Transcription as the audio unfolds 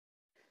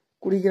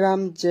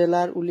কুড়িগ্রাম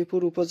জেলার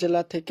উলিপুর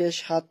উপজেলা থেকে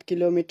 ৭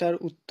 কিলোমিটার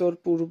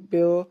উত্তর-পূর্ব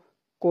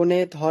কোণে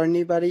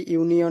ধরনীবাড়ি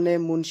ইউনিয়নে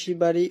মুন্সি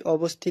বাড়ি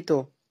অবস্থিত।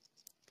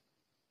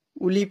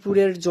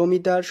 উলিপুরের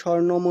জমিদার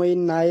স্বর্ণময়ী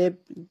নায়েব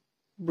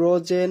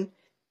ব্রজেন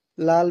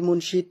লাল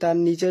মুন্সি তার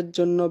নিজের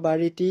জন্য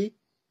বাড়িটি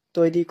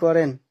তৈরি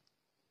করেন।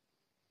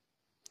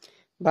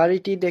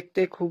 বাড়িটি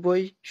দেখতে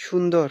খুবই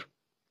সুন্দর।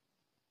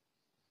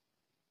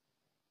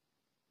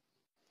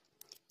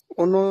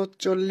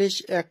 ৩৯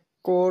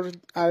 একর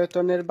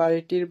আয়তনের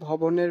বাড়িটির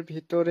ভবনের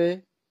ভিতরে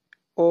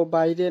ও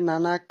বাইরে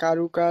নানা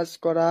কারুকাজ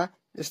করা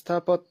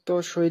স্থাপত্য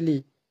শৈলী।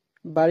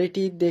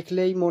 বাড়িটি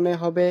দেখলেই মনে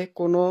হবে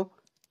কোনো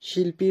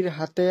শিল্পীর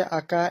হাতে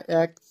আঁকা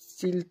এক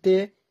চিলতে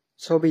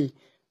ছবি।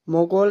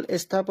 মোগল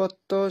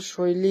স্থাপত্য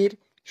শৈলীর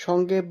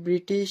সঙ্গে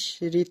ব্রিটিশ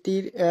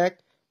রীতির এক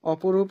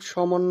অপরূপ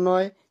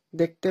সমন্বয়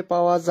দেখতে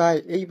পাওয়া যায়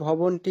এই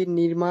ভবনটির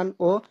নির্মাণ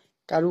ও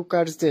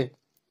কারুকার্যে।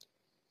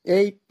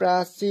 এই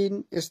প্রাচীন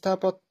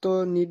স্থাপত্য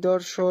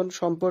নিদর্শন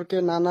সম্পর্কে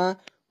নানা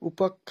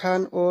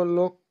উপাখ্যান ও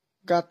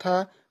লোকগাথা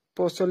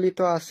প্রচলিত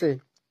আছে।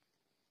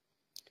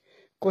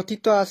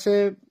 কথিত আছে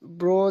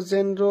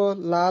ব্রজেন্দ্র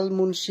লাল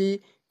মুন্সি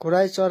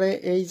ঘোড়ায় চড়ে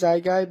এই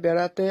জায়গায়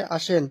বেড়াতে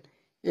আসেন।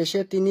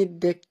 এসে তিনি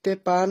দেখতে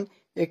পান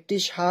একটি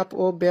সাপ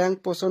ও ব্যাঙ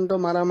প্রচণ্ড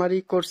মারামারি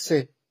করছে।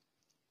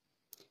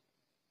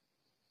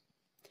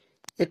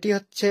 এটি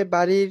হচ্ছে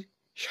বাড়ির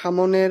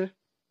সামনের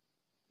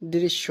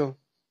দৃশ্য।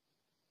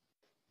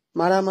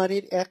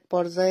 মারামারির এক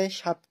পর্যায়ে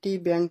সাপটি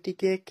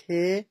ব্যাঙটিকে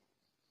খেয়ে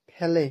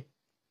ফেলে।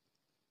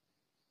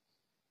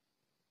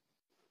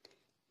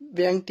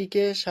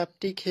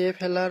 সাপটি খেয়ে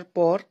ফেলার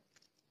পর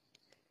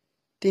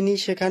তিনি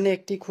সেখানে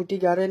একটি খুঁটি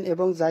গাড়েন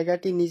এবং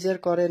জায়গাটি নিজের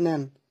করে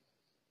নেন।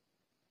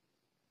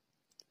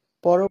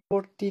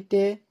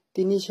 পরবর্তীতে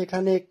তিনি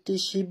সেখানে একটি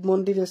শিব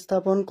মন্দির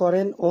স্থাপন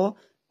করেন ও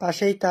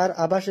পাশেই তার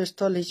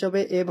আবাসস্থল হিসেবে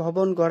এ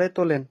ভবন গড়ে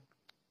তোলেন।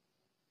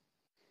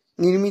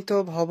 নির্মিত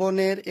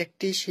ভবনের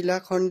একটি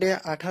শিলাখণ্ডে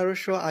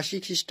 ১৮৮০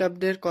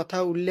 খ্রিস্টাব্দের কথা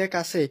উল্লেখ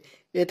আছে।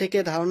 এ থেকে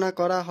ধারণা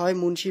করা হয়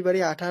মুন্সি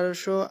বাড়ি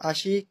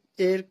 ১৮৮০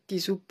 এর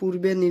কিছু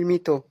পূর্বে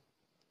নির্মিত।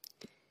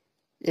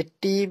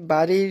 এটি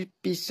বাড়ির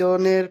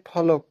পিছনের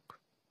ফলক।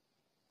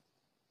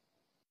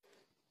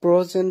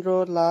 ব্রজেন্দ্র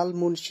লাল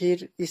মুন্সির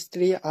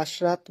স্ত্রী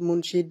আশরাত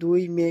মুন্সি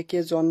 ২ মেয়েকে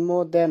জন্ম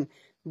দেন।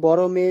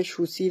 বড় মেয়ে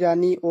সুচি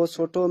রানী ও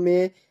ছোট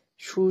মেয়ে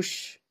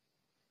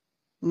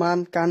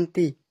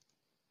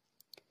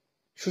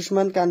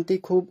সুষমান কান্তি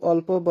খুব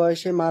অল্প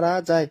বয়সে মারা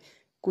যায়।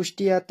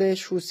 কুষ্টিয়াতে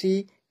সুচি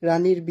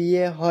রানীর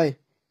বিয়ে হয়।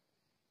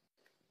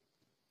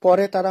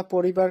 পরে তারা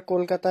পরিবার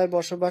কলকাতায়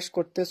বসবাস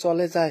করতে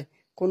চলে যায়।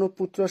 কোনো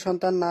পুত্র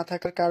সন্তান না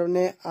থাকার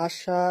কারণে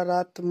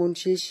আশারাত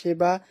মুন্সি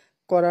সেবা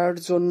করার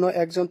জন্য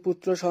একজন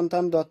পুত্র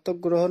সন্তান দত্তক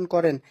গ্রহণ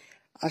করেন।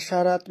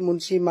 আশারাত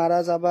মুন্সি মারা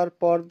যাবার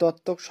পর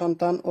দত্তক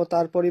সন্তান ও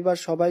তার পরিবার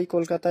সবাই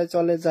কলকাতায়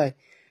চলে যায়।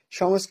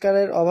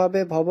 সংস্কারের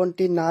অভাবে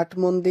ভবনটি নাট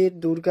মন্দির,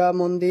 দুর্গা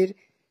মন্দির,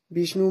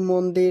 বিষ্ণু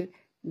মন্দির,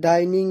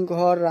 ডাইনিং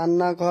ঘর,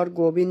 রান্নাঘর,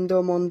 গোবিন্দ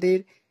মন্দির,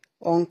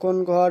 অঙ্কন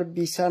ঘর,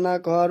 বিছানা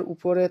ঘর,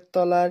 উপরের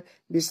তলার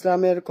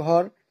বিশ্রামের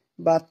ঘর,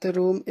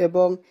 বাথরুম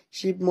এবং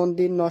শিব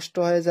মন্দির নষ্ট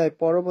হয়ে যায়।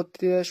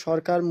 পরবর্তীতে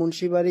সরকার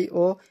মুন্সিবাড়ি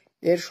ও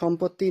এর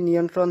সম্পত্তি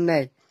নিয়ন্ত্রণ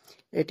নেয়।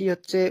 এটি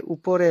হচ্ছে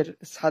উপরের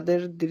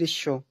ছাদের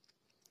দৃশ্য।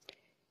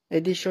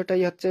 এই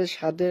দৃশ্যটাই হচ্ছে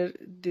ছাদের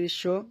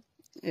দৃশ্য।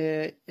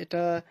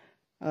 এটা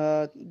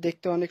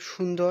দেখতে অনেক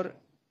সুন্দর।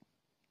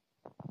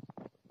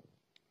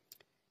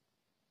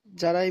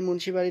 যারা এই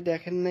মুন্সিবাড়ি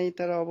দেখেন নাই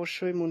তারা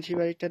অবশ্যই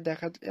মুন্সিবাড়িটা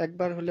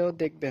একবার হলেও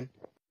দেখবেন।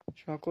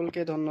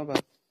 সকলকে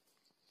ধন্যবাদ।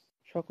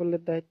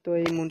 সকলের দায়িত্ব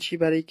এই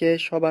মুন্সিবাড়িকে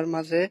সবার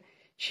মাঝে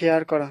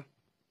শেয়ার করা।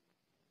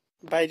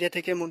 বাইরে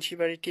থেকে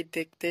মুন্সিবাড়িটি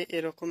দেখতে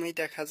এরকমই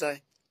দেখা যায়।